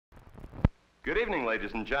Good evening,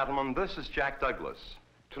 ladies and gentlemen. This is Jack Douglas.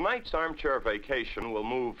 Tonight's armchair vacation will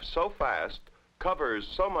move so fast, covers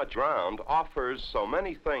so much ground, offers so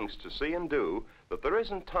many things to see and do that there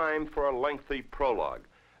isn't time for a lengthy prologue.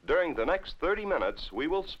 During the next 30 minutes, we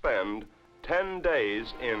will spend 10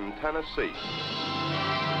 days in Tennessee.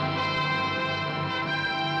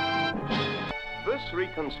 This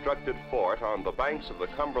reconstructed fort on the banks of the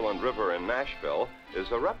Cumberland River in Nashville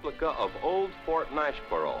is a replica of old Fort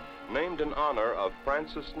Nashboro, named in honor of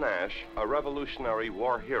Francis Nash, a Revolutionary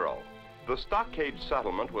War hero. The stockade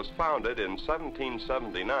settlement was founded in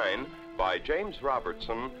 1779 by James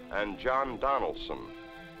Robertson and John Donaldson.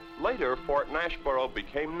 Later, Fort Nashboro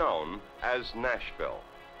became known as Nashville.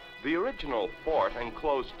 The original fort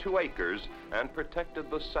enclosed 2 acres and protected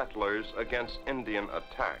the settlers against Indian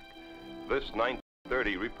attack. This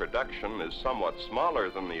 1930 reproduction is somewhat smaller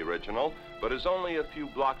than the original, but is only a few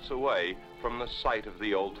blocks away from the site of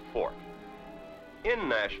the old fort. In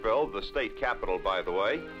Nashville, the state capital, by the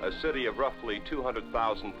way, a city of roughly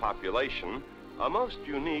 200,000 population, a most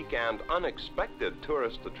unique and unexpected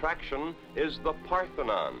tourist attraction is the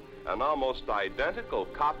Parthenon, an almost identical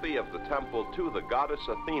copy of the temple to the goddess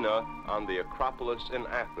Athena on the Acropolis in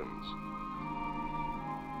Athens.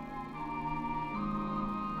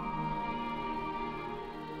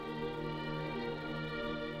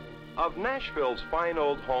 Of Nashville's fine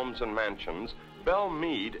old homes and mansions, Belle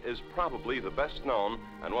Meade is probably the best known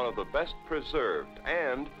and one of the best preserved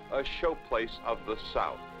and a showplace of the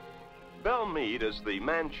South. Belle Meade is the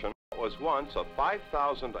mansion that was once a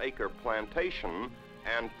 5,000-acre plantation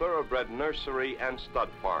and thoroughbred nursery and stud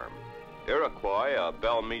farm. Iroquois, a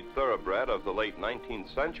Belle Meade thoroughbred of the late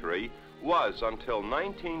 19th century, was until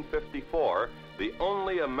 1954 the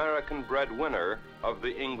only American-bred winner of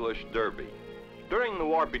the English Derby. During the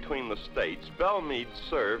war between the states, Belle Meade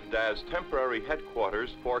served as temporary headquarters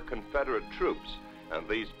for Confederate troops, and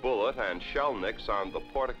these bullet and shell nicks on the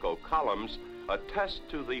portico columns attest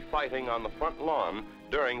to the fighting on the front lawn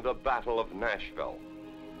during the Battle of Nashville.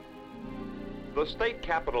 The state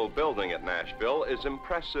capitol building at Nashville is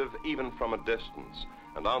impressive even from a distance,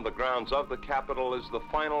 and on the grounds of the capitol is the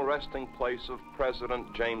final resting place of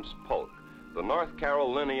President James Polk, the North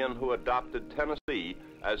Carolinian who adopted Tennessee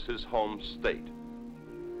as his home state.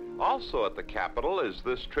 Also at the Capitol is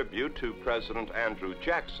this tribute to President Andrew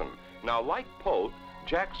Jackson. Now, like Polk,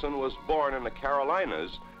 Jackson was born in the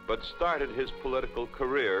Carolinas, but started his political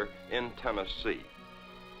career in Tennessee.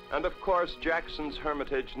 And of course, Jackson's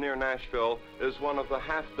Hermitage near Nashville is one of the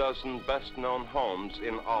half-dozen best-known homes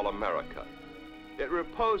in all America. It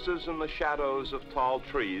reposes in the shadows of tall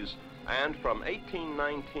trees, and from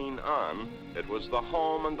 1819 on, it was the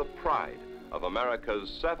home and the pride of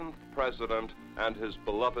America's 7th president and his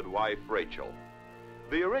beloved wife, Rachel.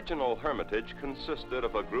 The original Hermitage consisted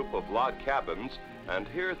of a group of log cabins, and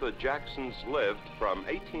here the Jacksons lived from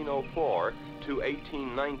 1804 to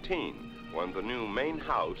 1819, when the new main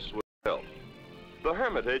house was built. The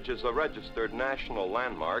Hermitage is a registered national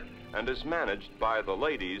landmark and is managed by the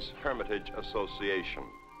Ladies' Hermitage Association.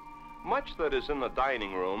 Much that is in the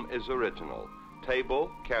dining room is original.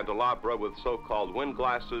 Table, candelabra with so-called wind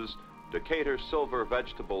glasses, Decatur silver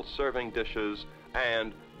vegetable serving dishes,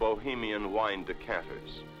 and Bohemian wine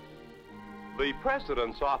decanters. The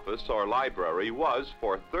President's office or library was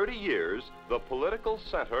for 30 years the political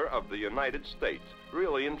center of the United States,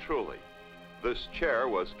 really and truly. This chair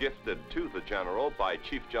was gifted to the General by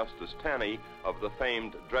Chief Justice Taney of the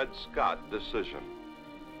famed Dred Scott decision.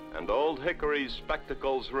 And Old Hickory's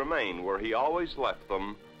spectacles remain where he always left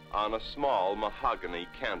them, on a small mahogany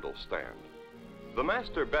candle stand. The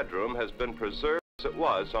master bedroom has been preserved as it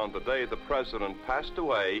was on the day the President passed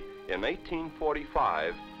away in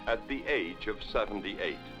 1845 at the age of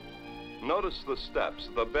 78. Notice the steps.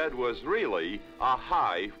 The bed was really a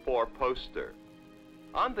high 4-poster.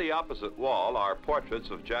 On the opposite wall are portraits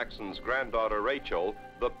of Jackson's granddaughter Rachel,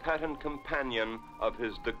 the pet and companion of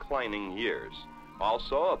his declining years.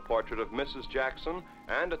 Also a portrait of Mrs. Jackson,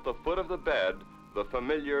 and at the foot of the bed, the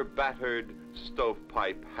familiar battered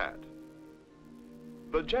stovepipe hat.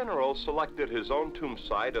 The General selected his own tomb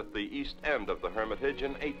site at the east end of the Hermitage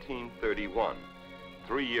in 1831.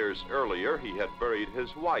 3 years earlier, he had buried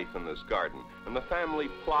his wife in this garden, and the family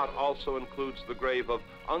plot also includes the grave of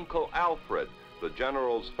Uncle Alfred, the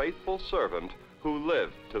General's faithful servant who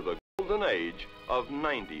lived to the golden age of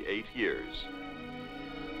 98 years.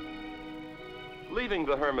 Leaving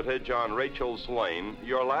the Hermitage on Rachel's Lane,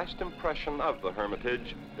 your last impression of the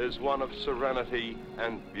Hermitage is one of serenity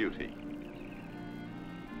and beauty.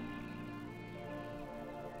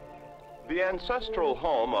 The ancestral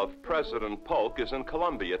home of President Polk is in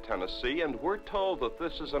Columbia, Tennessee, and we're told that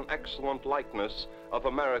this is an excellent likeness of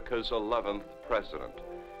America's 11th president.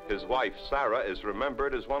 His wife, Sarah, is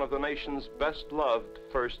remembered as one of the nation's best-loved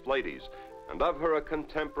first ladies, and of her a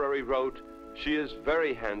contemporary wrote, "She is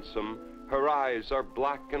very handsome, her eyes are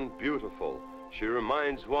black and beautiful. She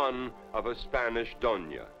reminds one of a Spanish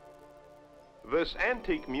doña." This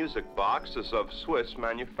antique music box is of Swiss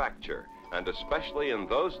manufacture, and especially in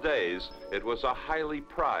those days, it was a highly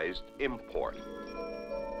prized import.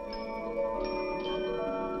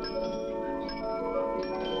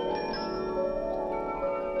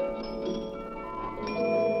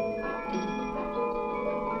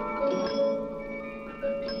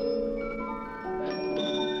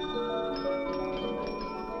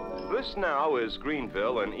 This now is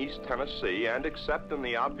Greenville in East Tennessee, and except in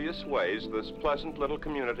the obvious ways, this pleasant little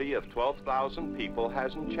community of 12,000 people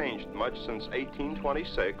hasn't changed much since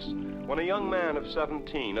 1826, when a young man of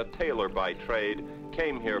 17, a tailor by trade,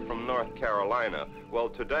 came here from North Carolina. Well,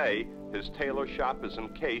 today, his tailor shop is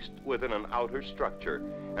encased within an outer structure,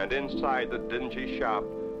 and inside the dingy shop,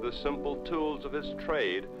 the simple tools of his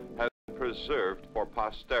trade have been preserved for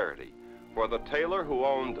posterity. For the tailor who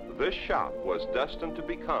owned this shop was destined to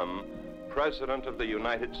become President of the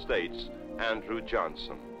United States, Andrew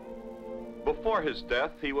Johnson. Before his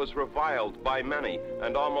death, he was reviled by many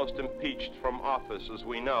and almost impeached from office, as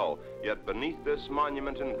we know. Yet beneath this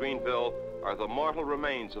monument in Greenville are the mortal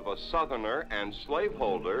remains of a Southerner and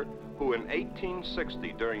slaveholder who in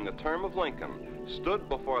 1860, during the term of Lincoln, stood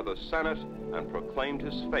before the Senate and proclaimed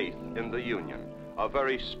his faith in the Union. A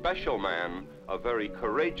very special man, a very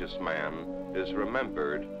courageous man, is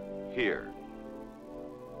remembered here.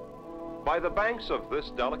 By the banks of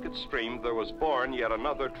this delicate stream, there was born yet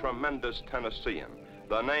another tremendous Tennessean,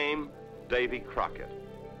 the name Davy Crockett.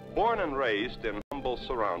 Born and raised in humble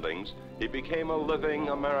surroundings, he became a living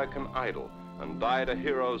American idol and died a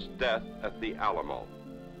hero's death at the Alamo.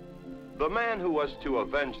 The man who was to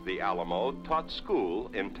avenge the Alamo taught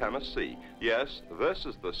school in Tennessee. Yes, this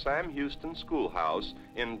is the Sam Houston Schoolhouse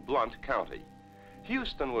in Blount County.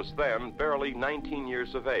 Houston was then barely 19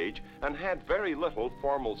 years of age and had very little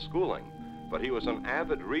formal schooling, but he was an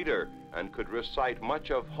avid reader and could recite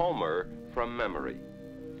much of Homer from memory.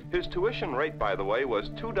 His tuition rate, by the way,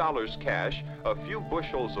 was $2 cash, a few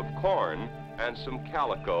bushels of corn, and some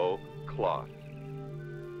calico cloth.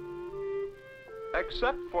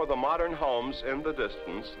 Except for the modern homes in the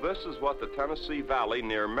distance, this is what the Tennessee Valley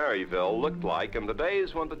near Maryville looked like in the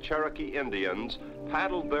days when the Cherokee Indians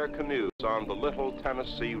paddled their canoes on the Little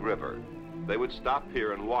Tennessee River. They would stop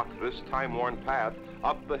here and walk this time-worn path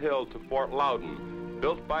up the hill to Fort Loudon,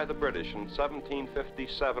 built by the British in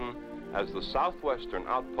 1757 as the southwestern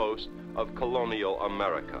outpost of colonial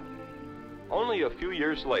America. Only a few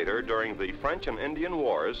years later, during the French and Indian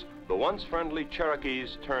Wars, the once friendly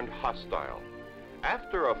Cherokees turned hostile.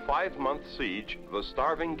 After a 5-month siege, the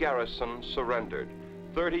starving garrison surrendered.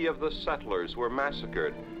 30 of the settlers were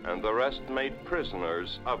massacred, and the rest made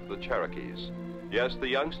prisoners of the Cherokees. Yes, the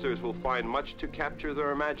youngsters will find much to capture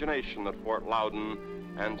their imagination at Fort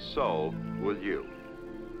Loudon, and so will you.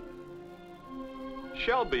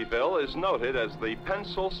 Shelbyville is noted as the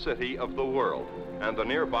pencil city of the world, and the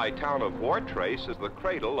nearby town of Wartrace is the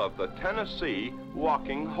cradle of the Tennessee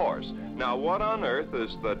walking horse. Now, what on earth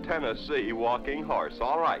is the Tennessee walking horse?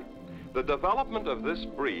 All right. The development of this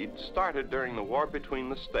breed started during the war between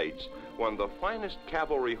the states, when the finest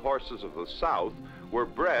cavalry horses of the South were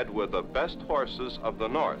bred with the best horses of the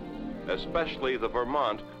North, especially the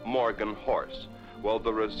Vermont Morgan horse. Well,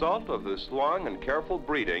 the result of this long and careful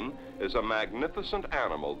breeding is a magnificent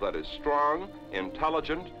animal that is strong,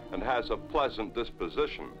 intelligent, and has a pleasant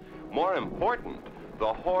disposition. More important,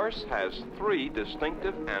 the horse has 3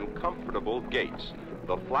 distinctive and comfortable gaits: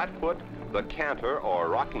 the flatfoot, the canter or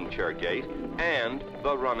rocking chair gait, and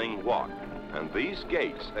the running walk. And these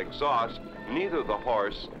gaits exhaust neither the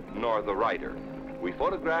horse nor the rider. We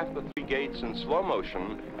photograph the 3 gaits in slow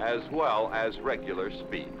motion as well as regular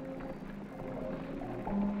speed.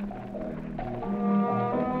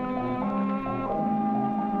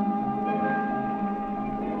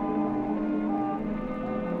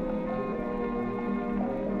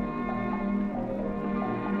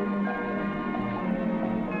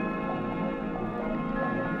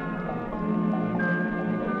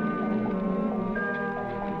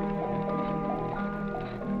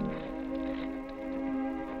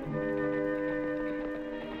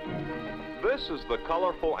 This is the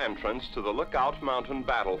colorful entrance to the Lookout Mountain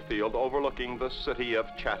battlefield overlooking the city of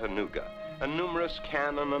Chattanooga, and numerous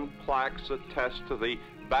cannon and plaques attest to the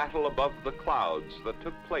battle above the clouds that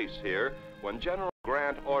took place here when General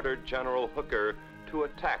Grant ordered General Hooker to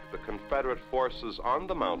attack the Confederate forces on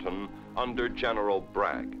the mountain under General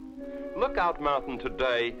Bragg. Lookout Mountain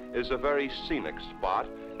today is a very scenic spot,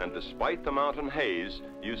 and despite the mountain haze,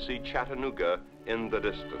 you see Chattanooga in the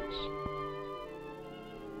distance.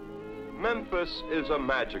 Memphis is a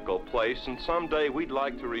magical place, and someday we'd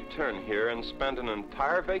like to return here and spend an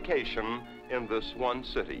entire vacation in this one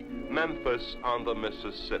city, Memphis on the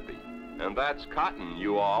Mississippi. And that's cotton,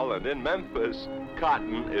 you all, and in Memphis,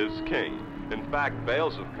 cotton is king. In fact,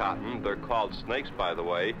 bales of cotton, they're called snakes, by the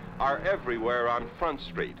way, are everywhere on Front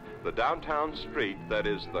Street, the downtown street that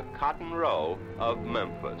is the Cotton Row of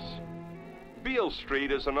Memphis. Beale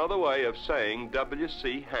Street is another way of saying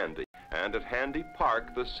W.C. Handy, and at Handy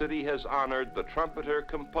Park, the city has honored the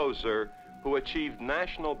trumpeter-composer who achieved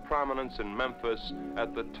national prominence in Memphis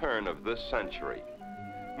at the turn of this century.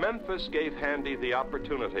 Memphis gave Handy the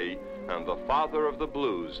opportunity, and the father of the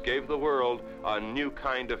blues gave the world a new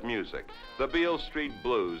kind of music. The Beale Street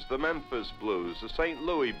Blues, the Memphis Blues, the St.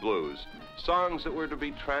 Louis Blues, songs that were to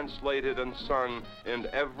be translated and sung in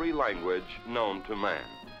every language known to man.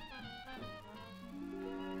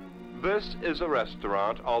 This is a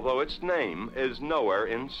restaurant, although its name is nowhere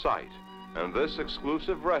in sight. And this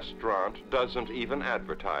exclusive restaurant doesn't even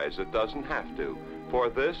advertise. It doesn't have to, for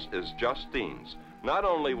this is Justine's. Not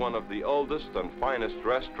only one of the oldest and finest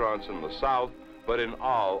restaurants in the South, but in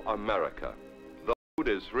all America. The food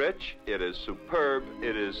is rich, it is superb,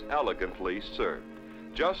 it is elegantly served.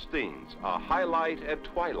 Justine's, a highlight at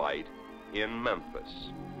twilight in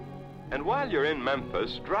Memphis. And while you're in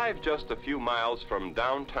Memphis, drive just a few miles from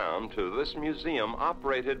downtown to this museum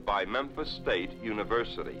operated by Memphis State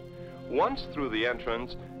University. Once through the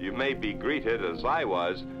entrance, you may be greeted, as I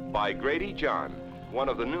was, by Grady John, one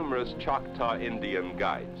of the numerous Choctaw Indian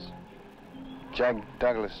guides. Jack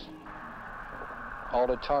Douglas, all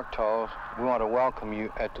the Choctaws, we want to welcome you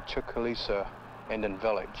at the Chucalissa Indian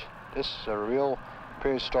Village. This is a real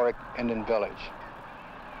prehistoric Indian village.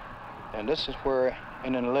 And this is where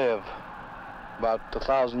Indians lived about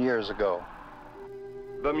 1,000 years ago.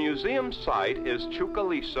 The museum site is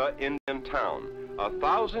Chucalissa Indian Town,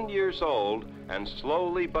 1,000 years old and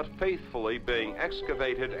slowly but faithfully being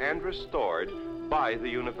excavated and restored by the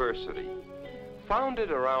university.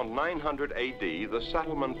 Founded around 900 AD, the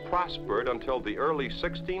settlement prospered until the early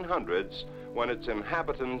 1600s when its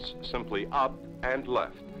inhabitants simply up and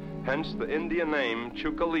left. Hence the Indian name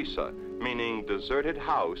Chucalissa, meaning deserted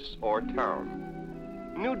house or town.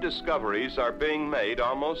 New discoveries are being made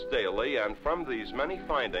almost daily, and from these many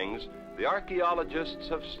findings, the archaeologists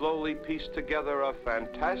have slowly pieced together a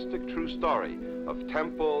fantastic true story of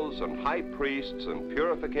temples and high priests and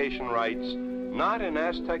purification rites, not in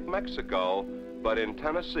Aztec Mexico, but in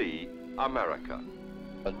Tennessee, America.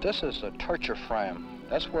 But this is a torture frame.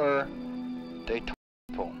 That's where they torture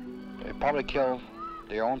people. They probably kill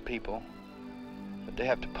their own people, but they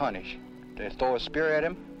have to punish. They throw a spear at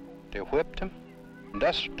him, they whipped him, and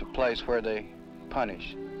that's the place where they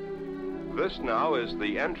punish. This now is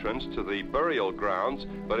the entrance to the burial grounds,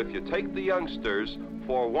 but if you take the youngsters,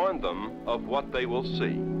 forewarn them of what they will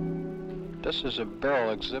see. This is a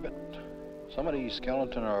burial exhibit. Some of these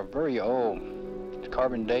skeletons are very old. It's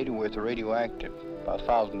carbon dated with radioactive, about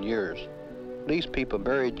 1,000 years. These people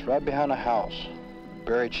buried right behind the house,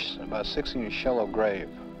 buried about 6-inch shallow grave.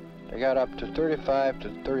 They got up to 35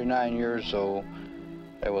 to 39 years old.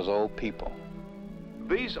 They was old people.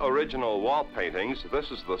 These original wall paintings,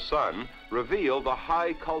 this is the sun, reveal the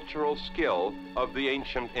high cultural skill of the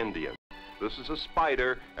ancient Indians. This is a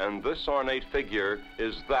spider, and this ornate figure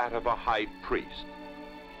is that of a high priest.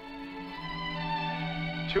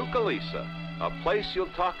 Chucalissa, a place you'll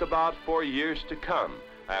talk about for years to come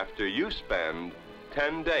after you spend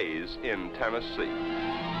 10 days in Tennessee.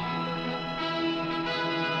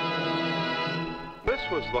 This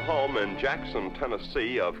was the home in Jackson,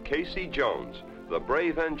 Tennessee of Casey Jones, the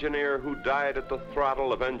brave engineer who died at the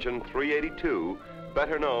throttle of engine 382,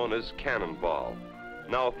 better known as Cannonball.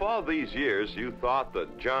 Now, if all these years you thought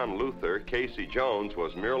that John Luther Casey Jones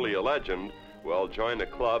was merely a legend, well, join a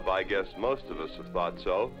club, I guess most of us have thought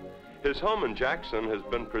so. His home in Jackson has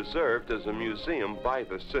been preserved as a museum by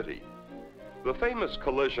the city. The famous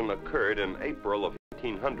collision occurred in April of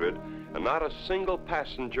 1900, and not a single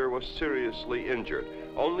passenger was seriously injured.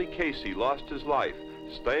 Only Casey lost his life,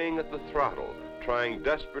 staying at the throttle, trying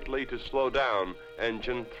desperately to slow down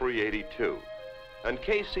engine 382. And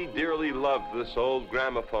Casey dearly loved this old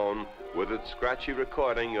gramophone with its scratchy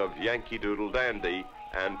recording of Yankee Doodle Dandy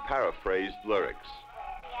and paraphrased lyrics.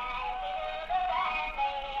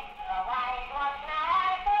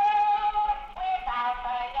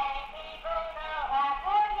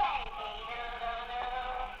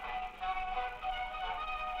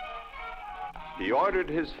 ordered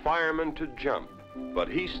his firemen to jump, but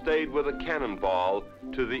he stayed with a cannonball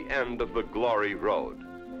to the end of the Glory Road.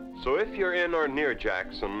 So if you're in or near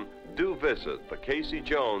Jackson, do visit the Casey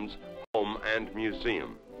Jones Home and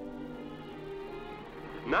Museum.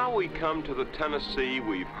 Now we come to the Tennessee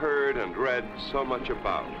we've heard and read so much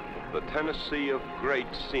about, the Tennessee of great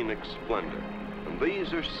scenic splendor. And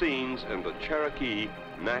these are scenes in the Cherokee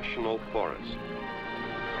National Forest.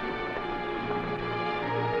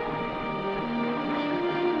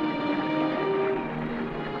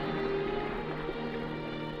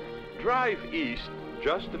 Drive east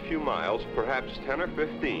just a few miles, perhaps 10 or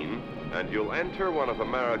 15, and you'll enter one of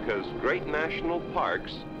America's great national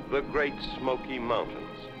parks, the Great Smoky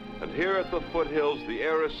Mountains. And here at the foothills, the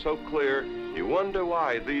air is so clear, you wonder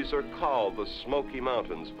why these are called the Smoky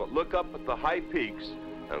Mountains. But look up at the high peaks,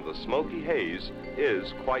 and the smoky haze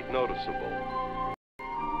is quite noticeable.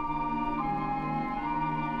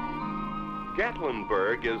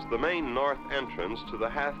 Gatlinburg is the main north entrance to the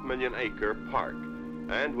half-million-acre park.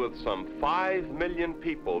 And with some 5 million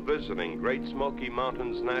people visiting Great Smoky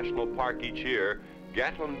Mountains National Park each year,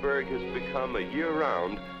 Gatlinburg has become a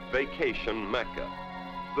year-round vacation mecca.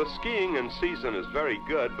 The skiing in season is very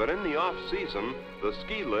good, but in the off-season, the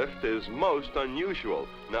ski lift is most unusual.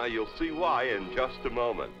 Now you'll see why in just a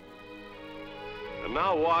moment. And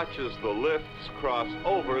now watch as the lifts cross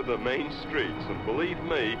over the main streets, and believe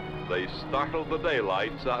me, they startle the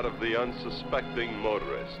daylights out of the unsuspecting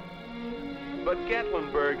motorist. But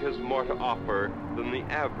Gatlinburg has more to offer than the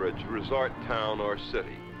average resort town or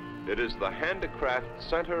city. It is the handicraft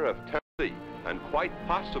center of Tennessee, and quite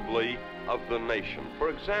possibly of the nation.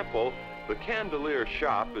 For example, the Candelier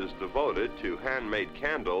shop is devoted to handmade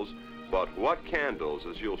candles, but what candles,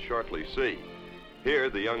 as you'll shortly see.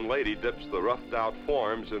 Here, the young lady dips the roughed-out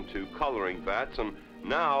forms into coloring vats, and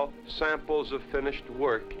now samples of finished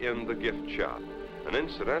work in the gift shop. And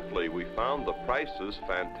incidentally, we found the prices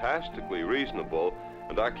fantastically reasonable,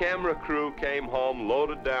 and our camera crew came home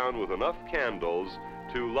loaded down with enough candles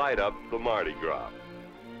to light up the Mardi Gras.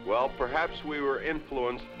 Well, perhaps we were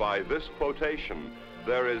influenced by this quotation,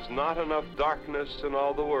 "There is not enough darkness in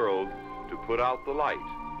all the world to put out the light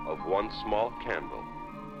of one small candle."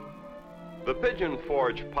 The Pigeon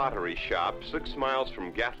Forge Pottery Shop, 6 miles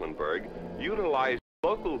from Gatlinburg, utilized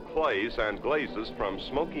local clays and glazes from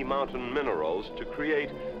Smoky Mountain minerals to create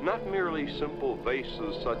not merely simple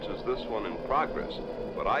vases such as this one in progress,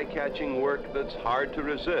 but eye-catching work that's hard to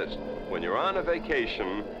resist when you're on a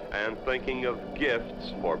vacation and thinking of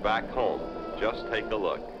gifts for back home. Just take a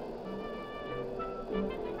look.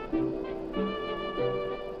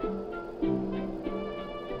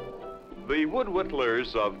 The wood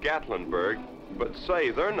whittlers of Gatlinburg, but say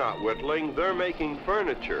they're not whittling, they're making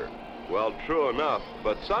furniture. Well, true enough,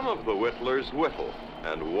 but some of the whittlers whittle,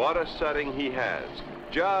 and what a setting he has.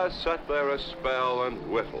 Just sit there a spell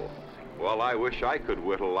and whittle. Well, I wish I could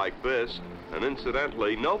whittle like this, and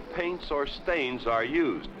incidentally, no paints or stains are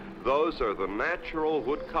used. Those are the natural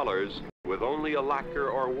wood colors with only a lacquer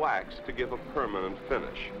or wax to give a permanent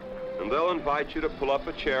finish. And they'll invite you to pull up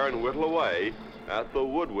a chair and whittle away at the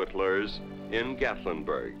Wood Whittlers in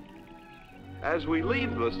Gatlinburg. As we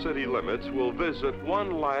leave the city limits, we'll visit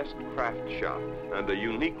one last craft shop, and a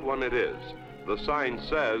unique one it is. The sign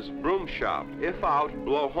says, "Broom Shop, if out,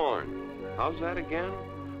 blow horn." How's that again?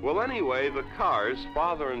 Well, anyway, the Carrs,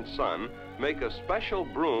 father and son, make a special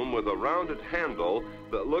broom with a rounded handle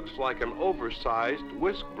that looks like an oversized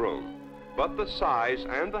whisk broom. But the size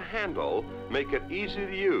and the handle make it easy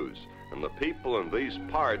to use, and the people in these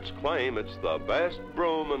parts claim it's the best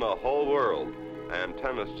broom in the whole world. And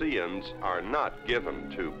Tennesseans are not given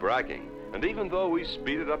to bragging. And even though we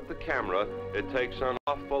speeded up the camera, it takes an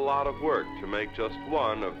awful lot of work to make just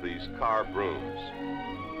one of these Carr brooms.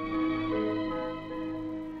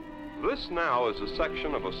 This now is a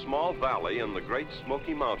section of a small valley in the Great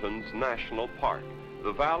Smoky Mountains National Park.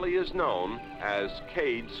 The valley is known as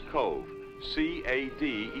Cades Cove,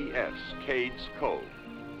 C-A-D-E-S, Cades Cove.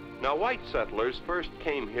 Now, white settlers first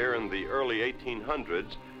came here in the early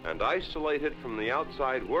 1800s, and isolated from the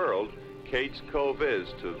outside world, Cades Cove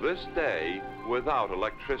is, to this day, without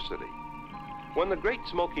electricity. When the Great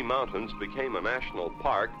Smoky Mountains became a national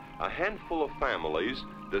park, a handful of families,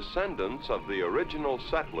 descendants of the original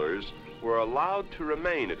settlers, were allowed to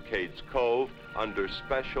remain at Cades Cove under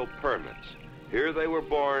special permits. Here they were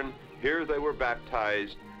born, here they were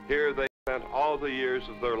baptized, here they spent all the years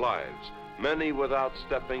of their lives, many without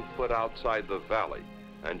stepping foot outside the valley.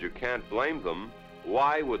 And you can't blame them.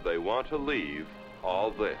 Why would they want to leave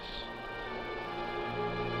all this?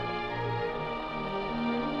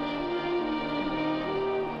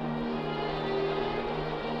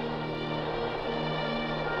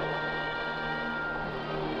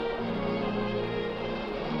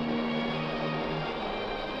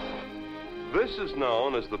 This is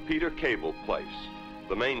known as the Peter Cable Place.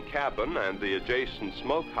 The main cabin and the adjacent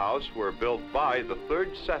smokehouse were built by the third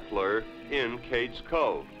settler in Cades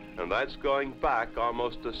Cove, and that's going back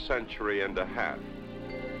almost a century and a half.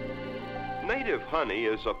 Native honey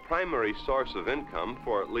is a primary source of income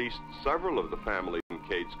for at least several of the families in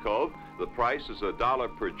Cades Cove. The price is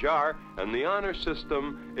 $1 per jar, and the honor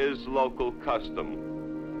system is local custom.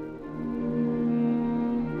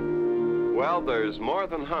 Well, there's more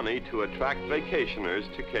than honey to attract vacationers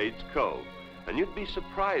to Cades Cove. And you'd be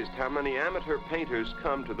surprised how many amateur painters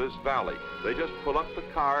come to this valley. They just pull up the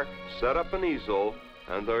car, set up an easel,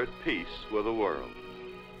 and they're at peace with the world.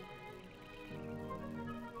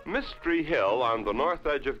 Mystery Hill on the north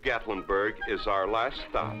edge of Gatlinburg is our last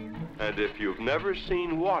stop. And if you've never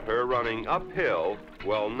seen water running uphill,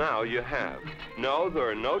 well, now you have. No, there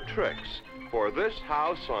are no tricks, for this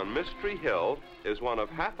house on Mystery Hill is one of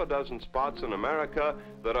half a dozen spots in America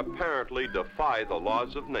that apparently defy the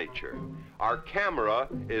laws of nature. Our camera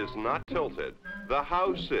is not tilted. The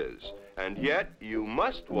house is. And yet, you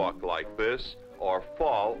must walk like this or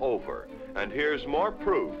fall over. And here's more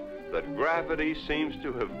proof that gravity seems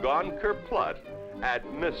to have gone kerplunk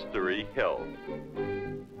at Mystery Hill.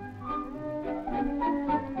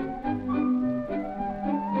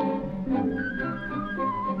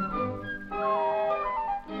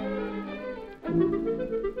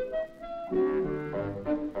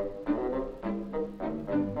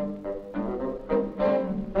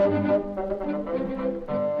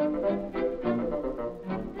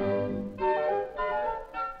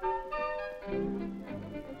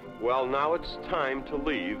 Well, now it's time to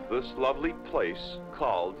leave this lovely place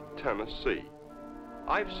called Tennessee.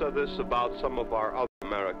 I've said this about some of our other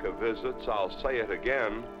America visits. I'll say it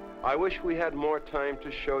again. I wish we had more time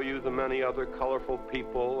to show you the many other colorful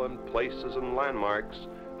people and places and landmarks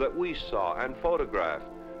that we saw and photographed,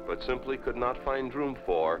 but simply could not find room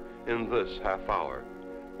for in this half hour.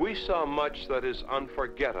 We saw much that is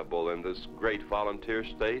unforgettable in this great volunteer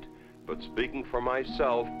state, but speaking for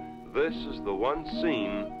myself, this is the one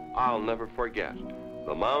scene I'll never forget.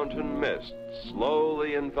 The mountain mist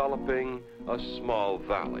slowly enveloping a small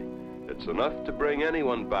valley. It's enough to bring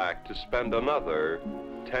anyone back to spend another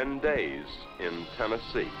 10 days in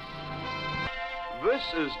Tennessee. This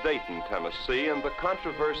is Dayton, Tennessee, and the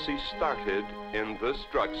controversy started in this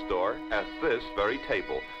drugstore at this very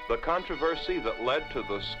table. The controversy that led to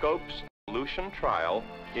the Scopes evolution trial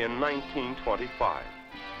in 1925.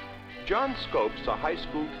 John Scopes, a high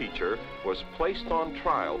school teacher, was placed on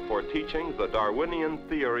trial for teaching the Darwinian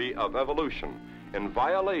theory of evolution in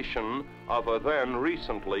violation of a then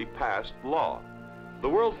recently passed law. The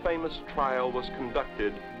world-famous trial was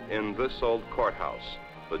conducted in this old courthouse.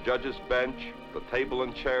 The judge's bench, the table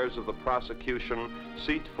and chairs of the prosecution,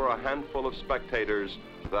 seat for a handful of spectators,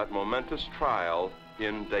 that momentous trial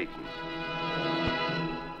in Dayton.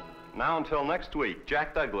 Now until next week,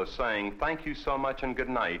 Jack Douglas saying thank you so much and good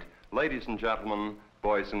night. Ladies and gentlemen,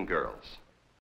 boys and girls.